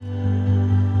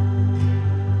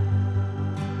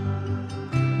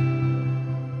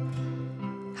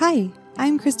Hi,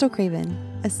 I'm Crystal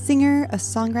Craven, a singer, a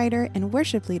songwriter, and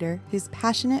worship leader who's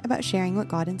passionate about sharing what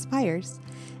God inspires.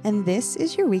 And this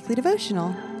is your weekly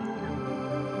devotional.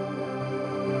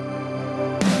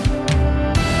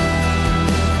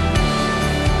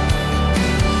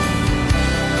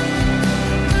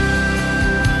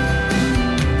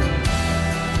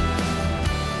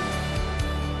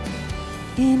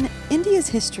 In India's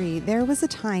history, there was a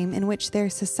time in which their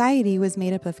society was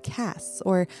made up of castes,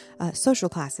 or social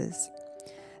classes.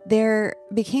 There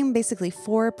became basically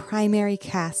 4 primary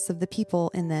castes of the people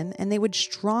in them, and they would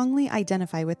strongly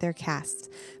identify with their castes,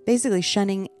 basically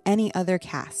shunning any other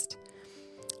caste.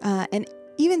 And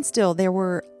even still, there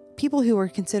were people who were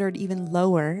considered even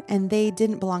lower, and they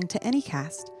didn't belong to any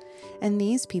caste. And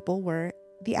these people were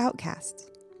the outcasts.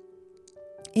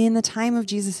 In the time of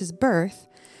Jesus' birth,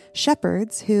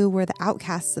 shepherds, who were the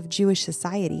outcasts of Jewish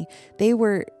society, they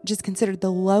were just considered the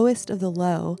lowest of the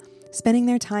low, spending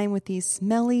their time with these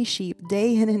smelly sheep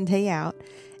day in and day out.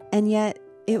 And yet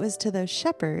it was to those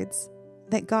shepherds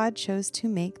that God chose to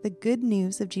make the good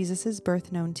news of Jesus'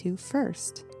 birth known to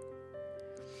first.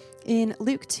 In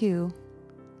Luke 2,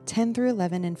 10 through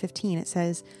 11 and 15, it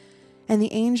says, "And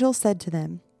the angel said to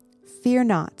them, 'Fear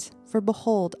not, for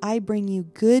behold, I bring you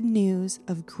good news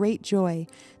of great joy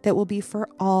that will be for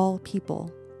all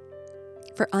people.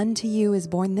 For unto you is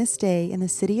born this day in the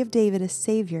city of David a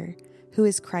Savior, who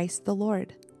is Christ the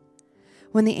Lord.'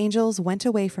 When the angels went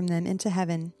away from them into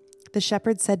heaven, the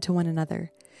shepherds said to one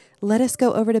another, 'Let us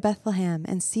go over to Bethlehem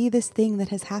and see this thing that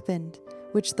has happened,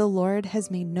 which the Lord has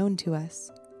made known to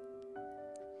us.'"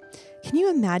 Can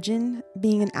you imagine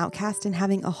being an outcast and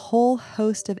having a whole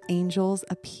host of angels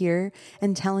appear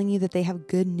and telling you that they have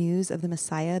good news of the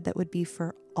Messiah that would be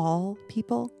for all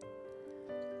people?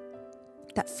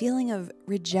 That feeling of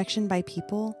rejection by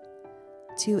people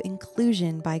to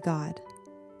inclusion by God.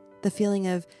 The feeling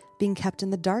of being kept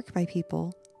in the dark by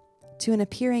people to an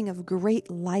appearing of great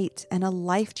light and a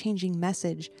life-changing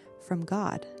message from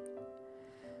God.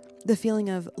 The feeling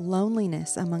of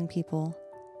loneliness among people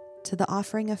to the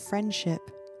offering of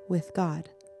friendship with God.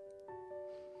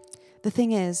 The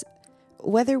thing is,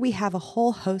 whether we have a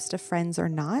whole host of friends or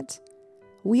not,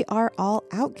 we are all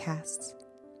outcasts.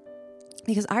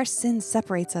 Because our sin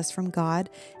separates us from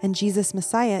God, and Jesus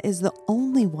Messiah is the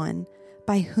only one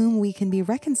by whom we can be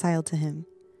reconciled to him.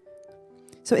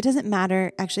 So it doesn't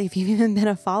matter, actually, if you've even been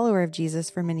a follower of Jesus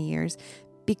for many years,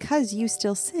 because you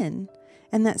still sin,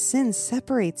 and that sin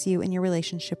separates you in your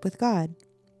relationship with God.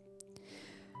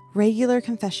 Regular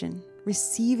confession,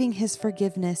 receiving his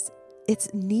forgiveness,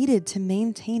 it's needed to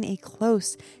maintain a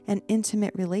close and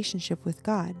intimate relationship with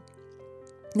God.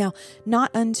 Now,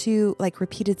 not unto like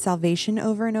repeated salvation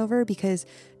over and over, because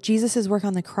Jesus' work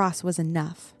on the cross was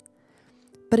enough.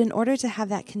 But in order to have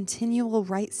that continual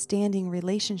right standing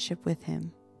relationship with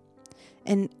him.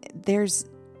 And there's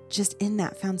just in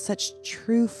that found such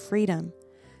true freedom,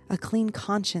 a clean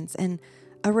conscience, and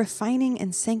a refining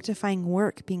and sanctifying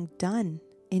work being done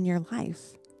in your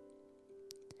life.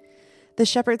 The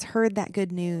shepherds heard that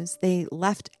good news. They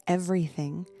left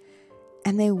everything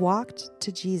and they walked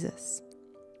to Jesus.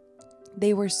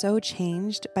 They were so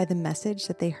changed by the message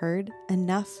that they heard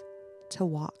enough to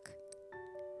walk.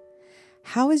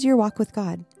 How is your walk with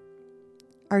God?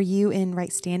 Are you in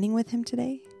right standing with him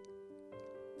today?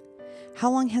 How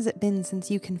long has it been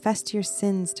since you confessed your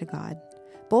sins to God,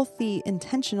 both the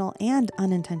intentional and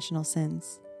unintentional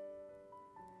sins?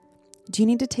 Do you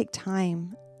need to take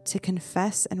time to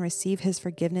confess and receive his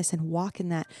forgiveness and walk in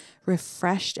that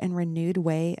refreshed and renewed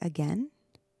way again?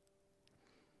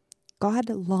 God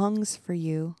longs for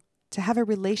you to have a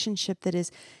relationship that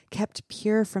is kept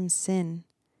pure from sin,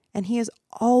 and he is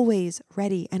always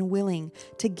ready and willing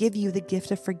to give you the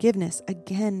gift of forgiveness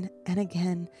again and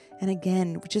again and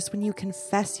again, just when you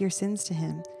confess your sins to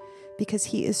him, because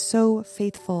he is so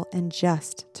faithful and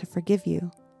just to forgive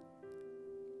you.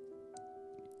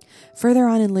 Further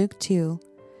on in Luke 2,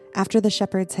 after the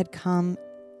shepherds had come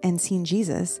and seen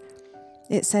Jesus,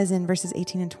 it says in verses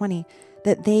 18 and 20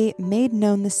 that they made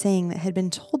known the saying that had been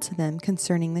told to them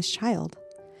concerning this child.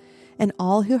 And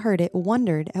all who heard it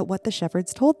wondered at what the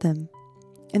shepherds told them.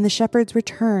 And the shepherds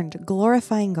returned,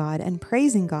 glorifying God and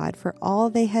praising God for all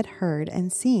they had heard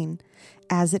and seen,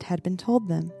 as it had been told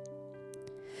them.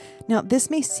 Now, this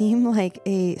may seem like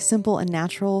a simple and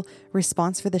natural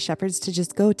response for the shepherds to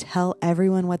just go tell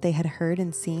everyone what they had heard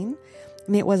and seen.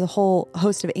 I mean, it was a whole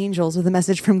host of angels with a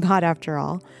message from God after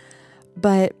all.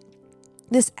 But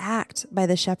this act by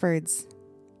the shepherds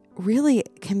really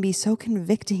can be so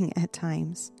convicting at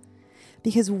times,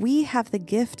 because we have the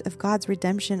gift of God's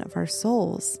redemption of our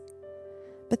souls.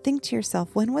 But think to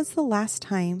yourself, when was the last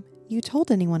time you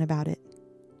told anyone about it.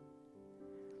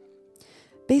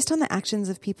 Based on the actions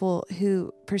of people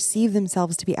who perceive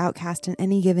themselves to be outcast in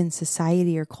any given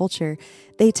society or culture,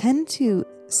 they tend to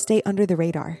stay under the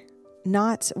radar,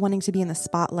 not wanting to be in the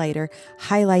spotlight or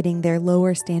highlighting their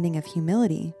lower standing of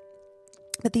humility.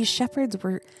 But these shepherds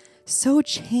were so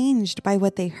changed by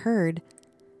what they heard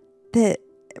that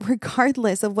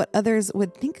regardless of what others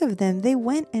would think of them, they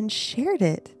went and shared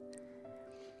it.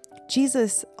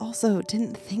 Jesus also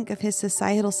didn't think of his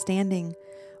societal standing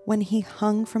when he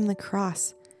hung from the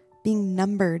cross, being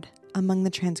numbered among the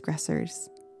transgressors.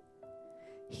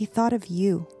 He thought of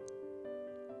you.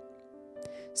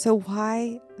 So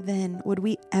why then would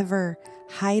we ever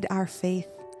hide our faith,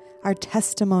 our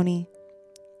testimony,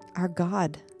 our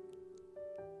God?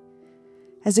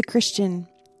 As a Christian,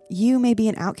 you may be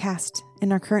an outcast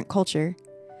in our current culture,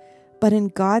 but in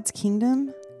God's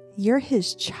kingdom, you're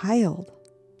his child.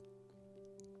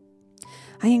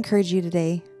 I encourage you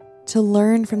today to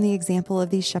learn from the example of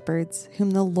these shepherds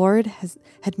whom the Lord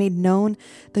had made known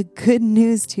the good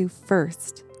news to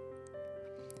first.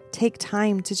 Take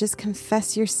time to just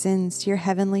confess your sins to your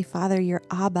Heavenly Father, your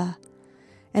Abba,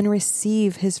 and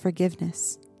receive his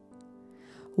forgiveness.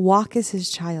 Walk as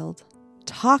his child,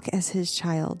 talk as his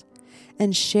child,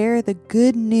 and share the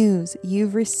good news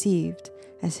you've received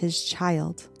as his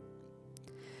child.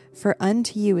 For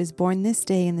unto you is born this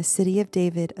day in the city of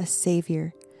David a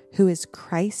Savior, who is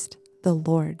Christ the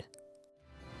Lord.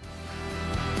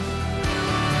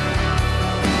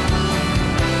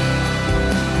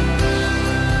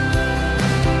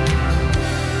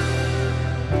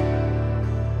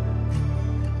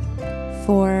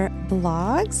 For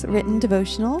blogs, written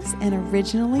devotionals, and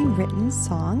originally written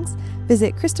songs,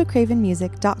 visit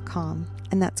crystalcravenmusic.com,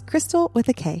 and that's Crystal with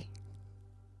a K.